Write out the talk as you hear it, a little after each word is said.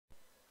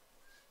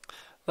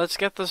Let's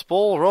get this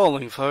ball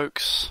rolling,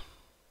 folks.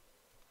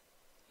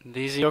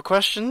 These are your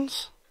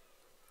questions.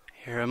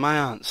 Here are my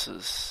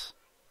answers.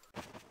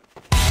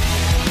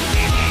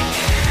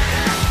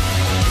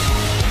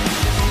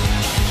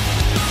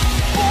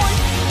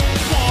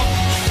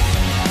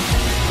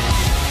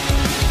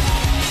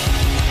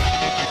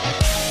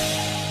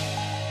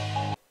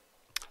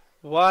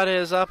 What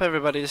is up,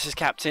 everybody? This is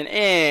Captain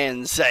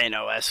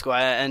Inn-Zhano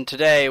Esquire, and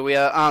today we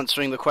are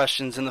answering the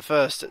questions in the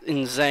first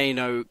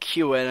Inn-Zhano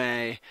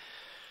Q&A.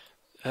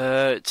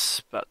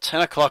 It's about 10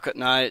 o'clock at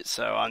night,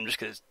 so I'm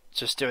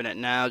just doing it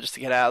now, just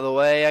to get out of the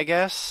way, I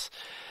guess.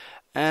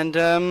 And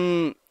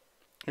I'm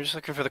just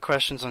looking for the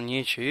questions on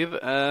YouTube.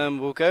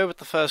 We'll go with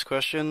the first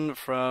question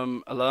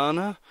from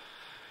Alana.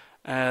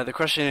 The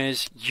question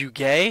is, you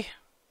gay?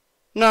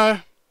 No,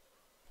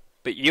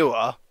 but you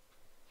are.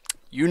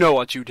 You know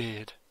what you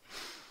did.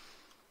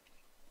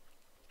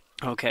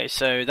 Okay,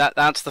 so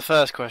that's the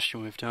first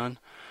question we've done.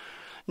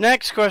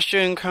 Next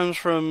question comes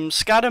from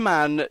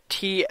Scatterman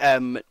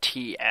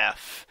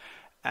TMTF,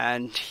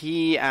 and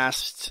he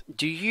asked,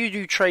 "Do you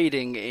do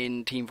trading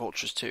in Team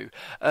Fortress 2?"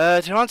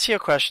 To answer your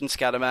question,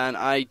 Scatterman,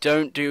 I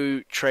don't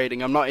do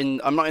trading. I'm not in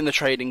the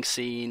trading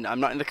scene. I'm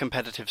not in the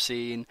competitive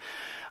scene.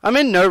 I'm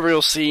in no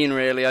real scene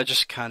really. I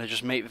just kind of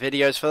just make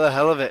videos for the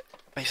hell of it.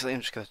 Basically,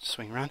 I'm just gonna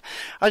swing around.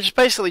 I just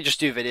basically just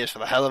do videos for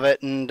the hell of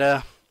it,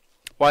 and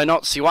why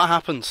not see what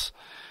happens?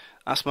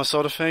 That's my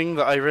sort of thing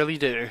that I really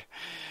do.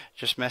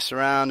 Just mess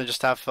around and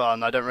just have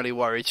fun. I don't really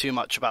worry too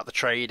much about the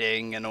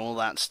trading and all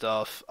that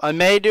stuff. I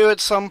may do at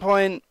some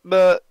point,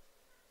 but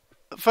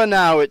for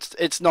now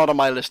it's not on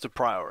my list of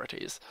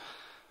priorities.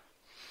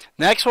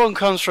 Next one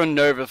comes from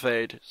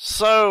Novafade.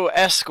 So,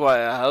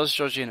 Esquire, how's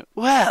Georgina?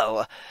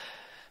 Well,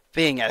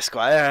 being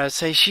Esquire, I'd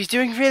say she's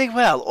doing really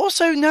well.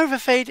 Also,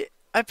 Novafade,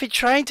 I've been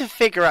trying to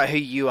figure out who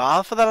you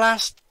are for the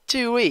last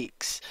 2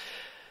 weeks.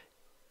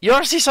 You're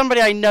obviously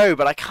somebody I know,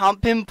 but I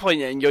can't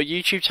pinpoint it, and your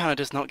YouTube channel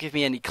does not give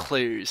me any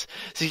clues.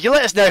 So you can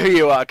let us know who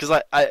you are,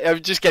 because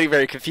I'm just getting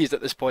very confused at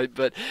this point,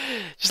 but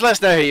just let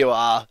us know who you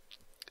are.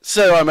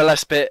 So I'm a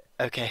less bit,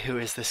 okay, who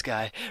is this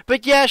guy?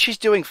 But yeah, she's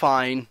doing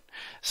fine,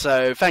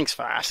 so thanks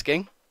for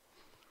asking.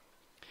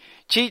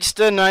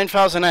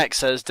 Cheatster9000X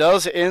says,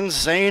 does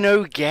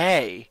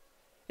Inn-Zhano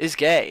is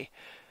gay?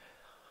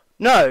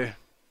 No,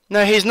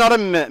 he's not a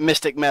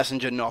Mystic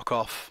Messenger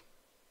knockoff.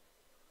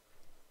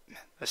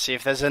 Let's see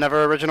if there's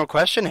another original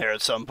question here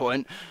at some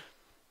point.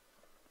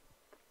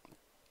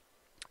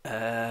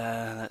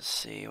 Let's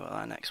see what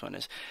our next one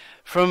is.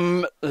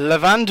 From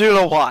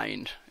Lavandula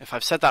Wine. If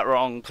I've said that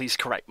wrong, please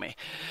correct me.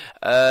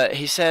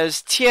 He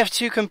says,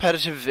 TF2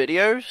 competitive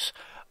videos?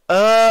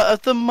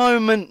 At the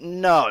moment,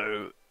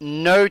 no.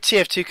 No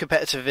TF2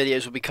 competitive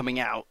videos will be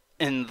coming out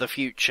in the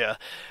future.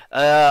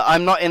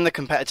 I'm not in the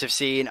competitive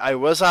scene. I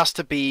was asked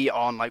to be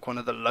on like one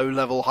of the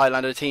low-level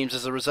Highlander teams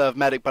as a reserve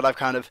medic, but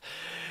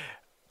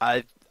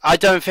I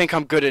don't think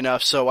I'm good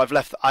enough, so I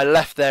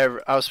left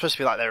there. I was supposed to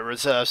be like their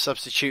reserve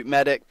substitute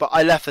medic, but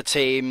I left the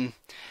team.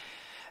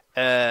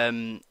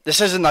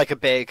 This isn't like a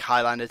big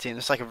Highlander team.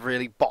 It's like a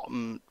really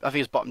bottom. I think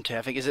it's bottom tier.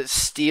 I think is it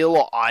steel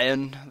or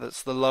iron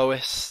that's the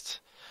lowest.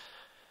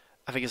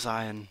 I think it's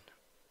iron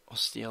or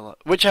steel,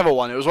 whichever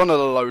one. It was one of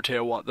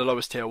the the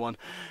lowest tier one.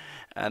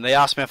 And they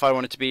asked me if I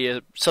wanted to be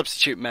a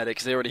substitute medic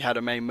because they already had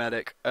a main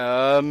medic.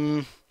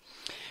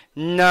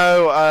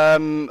 No,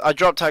 I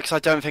dropped out because I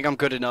don't think I'm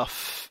good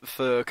enough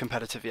for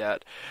competitive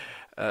yet.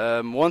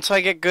 Once I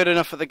get good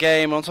enough at the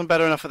game, once I'm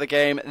better enough at the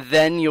game,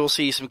 then you'll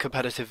see some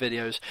competitive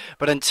videos.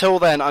 But until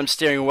then, I'm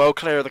steering well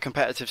clear of the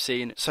competitive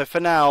scene. So for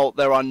now,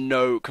 there are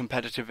no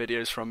competitive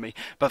videos from me.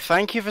 But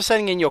thank you for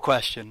sending in your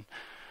question.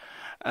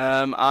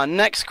 Our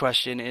next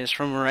question is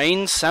from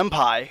Rain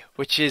Senpai,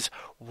 which is,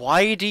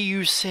 why do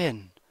you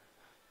sin?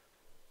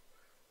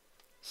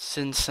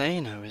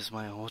 Sinsano is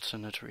my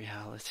alternate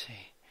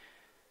reality.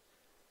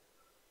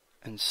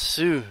 And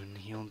soon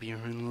he'll be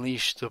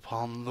unleashed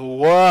upon the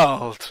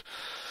world.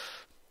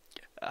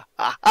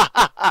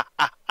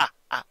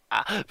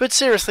 But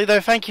seriously though,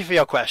 thank you for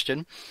your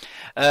question.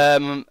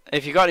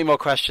 If you got any more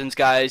questions,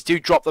 guys, do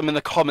drop them in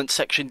the comment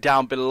section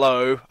down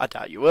below. I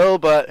doubt you will,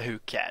 but who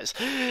cares?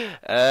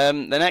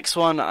 The next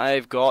one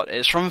I've got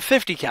is from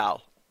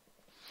 50cal,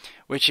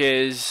 which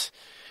is,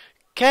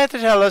 care to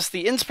tell us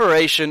the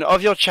inspiration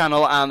of your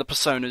channel and the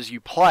personas you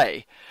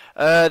play?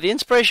 The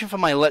inspiration for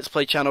my Let's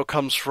Play channel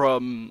comes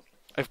from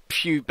a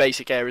few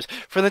basic areas.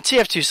 From the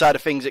TF2 side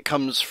of things, it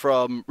comes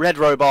from Red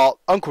Robot,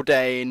 Uncle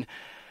Dane,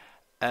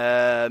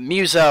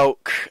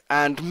 Muselk,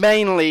 and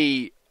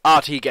mainly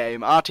RT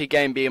Game. RT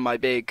Game being my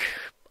big,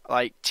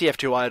 like,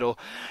 TF2 idol.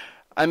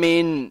 I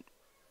mean,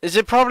 is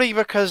it probably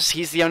because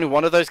he's the only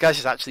one of those guys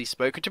who's actually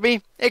spoken to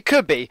me? It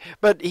could be,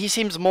 but he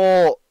seems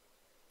more,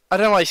 I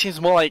don't know, he seems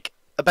more like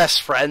a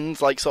best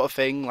friend, like, sort of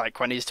thing. Like,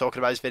 when he's talking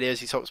about his videos,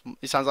 he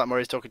sounds like more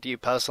he's talking to you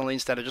personally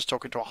instead of just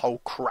talking to a whole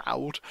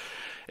crowd,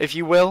 if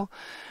you will.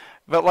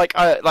 But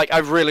I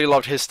really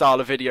loved his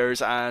style of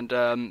videos,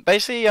 and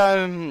basically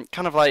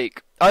kind of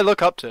like, I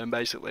look up to him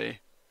basically,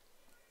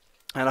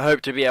 and I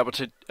hope to be able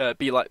to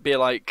be like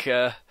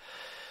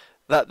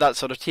the that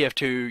sort of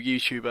TF2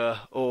 YouTuber,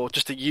 or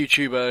just a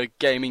YouTuber,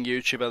 gaming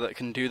YouTuber that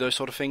can do those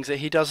sort of things that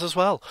he does as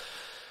well.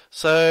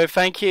 So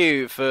thank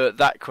you for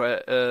that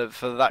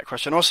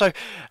question. Also,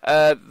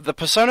 the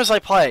personas I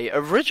play,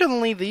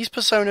 originally these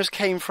personas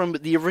came from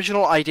the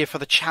original idea for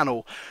the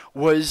channel.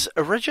 Was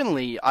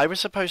originally I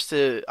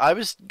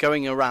was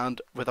going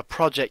around with a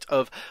project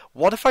of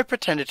what if I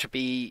pretended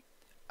to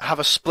have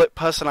a split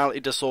personality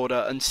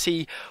disorder and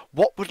see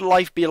what would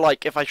life be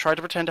like if I tried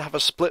to pretend to have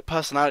a split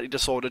personality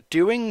disorder,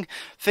 doing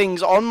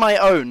things on my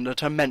own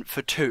that are meant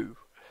for two,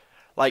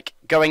 like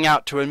going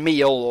out to a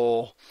meal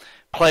or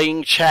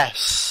playing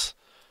chess,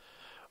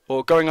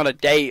 or going on a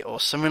date, or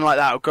something like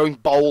that, or going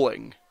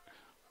bowling.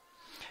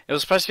 It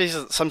was supposed to be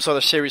some sort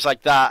of series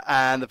like that,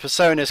 and the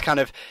personas kind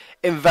of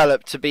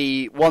enveloped to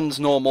be one's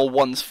normal,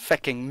 one's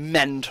fucking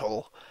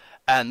mental,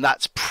 and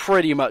that's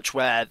pretty much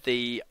where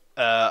the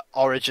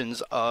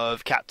origins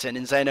of Captain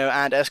Inn-Zhano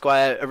and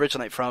Esquire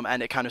originate from,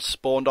 and it kind of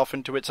spawned off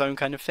into its own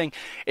kind of thing.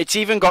 It's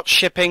even got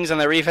shippings,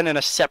 and they're even in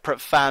a separate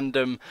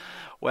fandom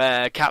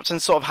where Captain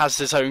sort of has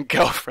his own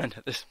girlfriend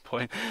at this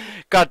point.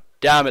 God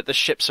damn it, the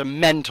ships are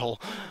mental.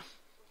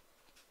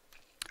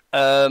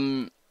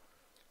 The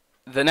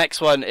next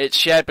one, it's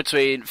shared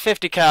between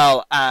 50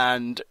 Cal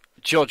and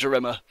Georgia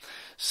Rimmer.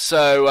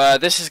 So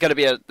this is going to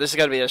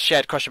be a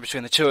shared question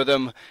between the two of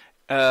them.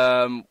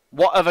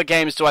 What other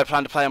games do I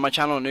plan to play on my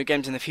channel, or new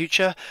games in the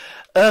future?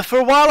 For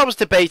a while I was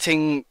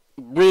debating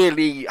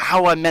really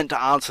how I meant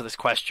to answer this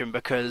question,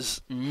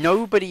 because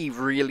nobody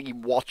really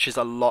watches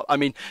a lot. I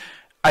mean,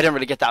 I don't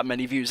really get that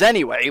many views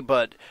anyway,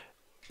 but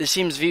it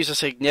seems views are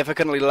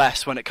significantly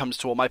less when it comes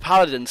to all my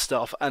Paladin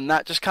stuff, and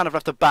that just kind of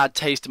left a bad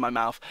taste in my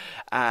mouth.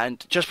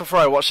 And just before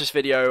I watched this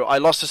video, I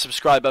lost a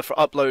subscriber for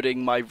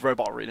uploading my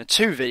Robot Arena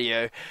 2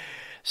 video.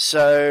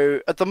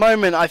 So at the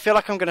moment, I feel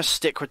like I'm going to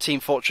stick with Team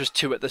Fortress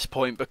 2 at this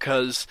point,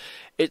 because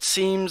it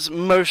seems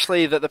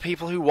mostly that the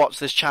people who watch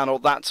this channel,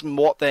 that's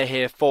what they're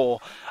here for.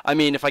 I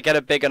mean, if I get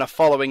a big enough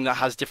following that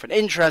has different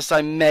interests,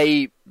 I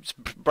may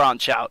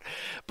branch out.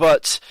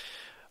 But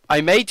I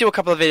may do a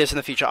couple of videos in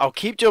the future. I'll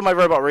keep doing my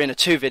Robot Arena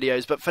 2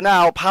 videos, but for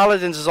now,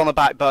 Paladins is on the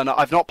back burner.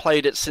 I've not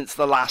played it since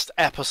the last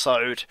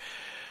episode.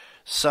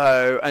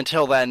 So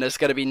until then, there's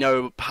going to be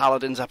no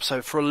Paladins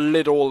episode for a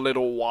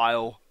little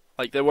while.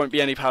 Like, there won't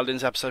be any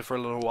Paladins episode for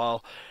a little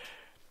while.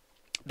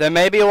 There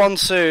may be one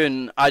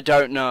soon, I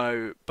don't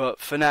know. But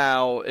for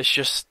now, it's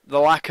just the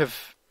lack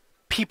of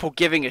people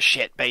giving a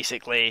shit,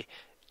 basically,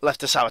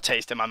 left a sour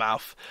taste in my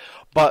mouth.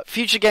 But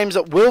future games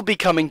that will be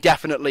coming,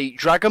 definitely,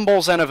 Dragon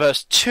Ball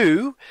Xenoverse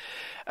 2.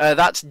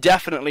 That's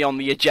definitely on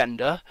the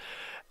agenda.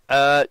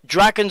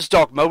 Dragon's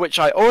Dogma, which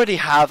I already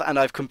have and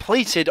I've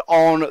completed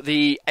on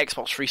the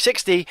Xbox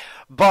 360.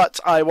 But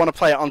I want to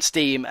play it on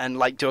Steam and,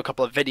 like, do a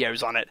couple of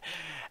videos on it.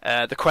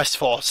 The quest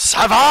for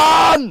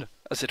Savan,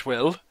 as it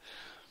will.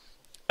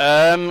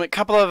 A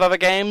couple of other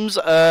games.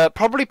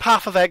 Probably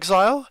Path of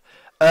Exile.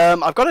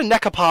 I've got a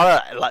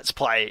Nekapara Let's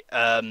Play,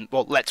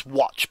 well, Let's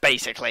Watch,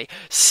 basically,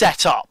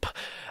 set up.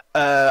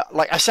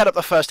 Like, I set up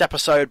the first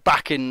episode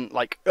back in,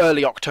 like,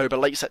 early October,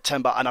 late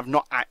September, and I've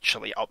not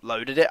actually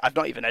uploaded it. I've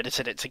not even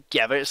edited it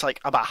together. It's, like,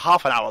 about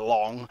half an hour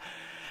long,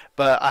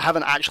 but I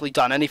haven't actually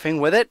done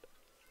anything with it.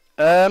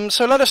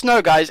 So let us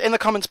know, guys, in the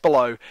comments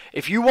below.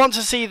 If you want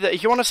to see the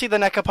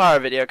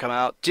Nekapara video come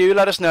out, do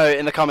let us know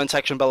in the comment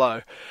section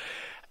below.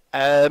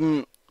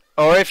 Or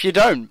if you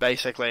don't,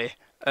 basically.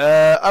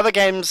 Other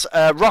games,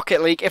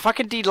 Rocket League. If I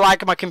can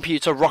delag my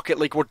computer, Rocket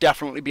League will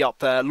definitely be up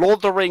there. Lord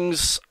of the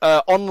Rings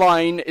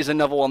Online is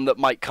another one that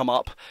might come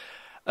up.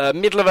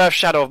 Middle-earth: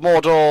 Shadow of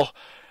Mordor.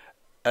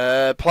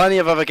 Plenty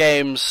of other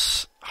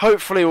games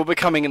hopefully will be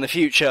coming in the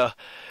future.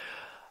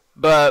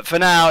 But for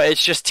now,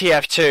 it's just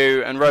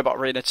TF2 and Robot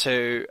Arena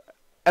 2.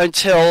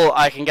 Until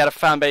I can get a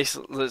fan base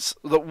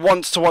that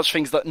wants to watch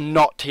things that are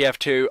not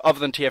TF2, other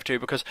than TF2,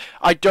 because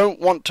I don't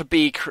want to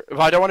be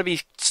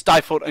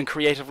stifled and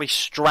creatively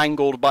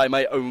strangled by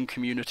my own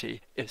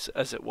community,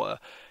 as it were,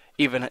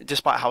 even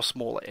despite how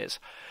small it is.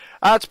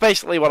 That's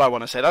basically what I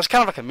want to say. That's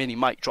kind of like a mini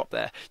mic drop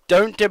there.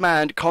 Don't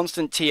demand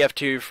constant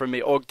TF2 from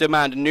me, or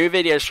demand new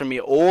videos from me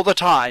all the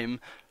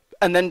time,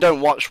 and then don't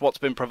watch what's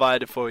been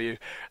provided for you.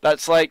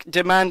 That's like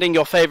demanding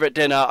your favourite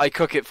dinner, I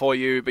cook it for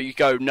you, but you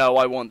go, no,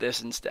 I want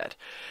this instead.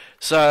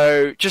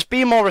 So, just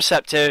be more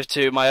receptive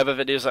to my other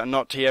videos that are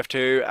not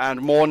TF2,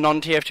 and more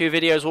non-TF2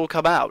 videos will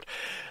come out.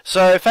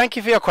 So, thank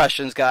you for your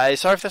questions,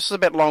 guys. Sorry if this was a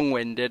bit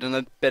long-winded and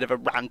a bit of a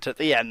rant at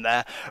the end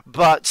there,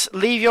 but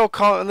leave your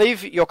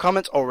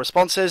comments or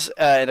responses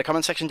in the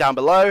comment section down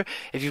below.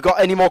 If you've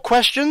got any more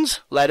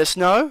questions, let us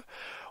know.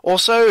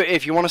 Also,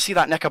 if you want to see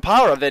that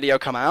Nekapara video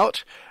come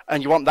out,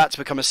 and you want that to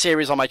become a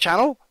series on my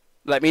channel,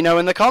 let me know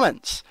in the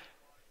comments.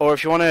 Or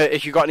if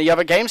you got any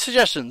other game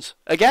suggestions,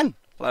 again,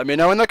 let me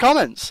know in the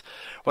comments.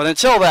 Well,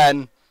 until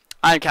then,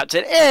 I'm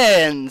Captain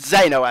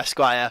Inn-Zhano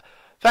Esquire.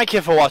 Thank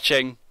you for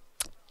watching.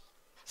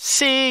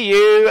 See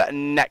you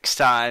next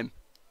time.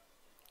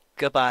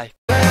 Goodbye.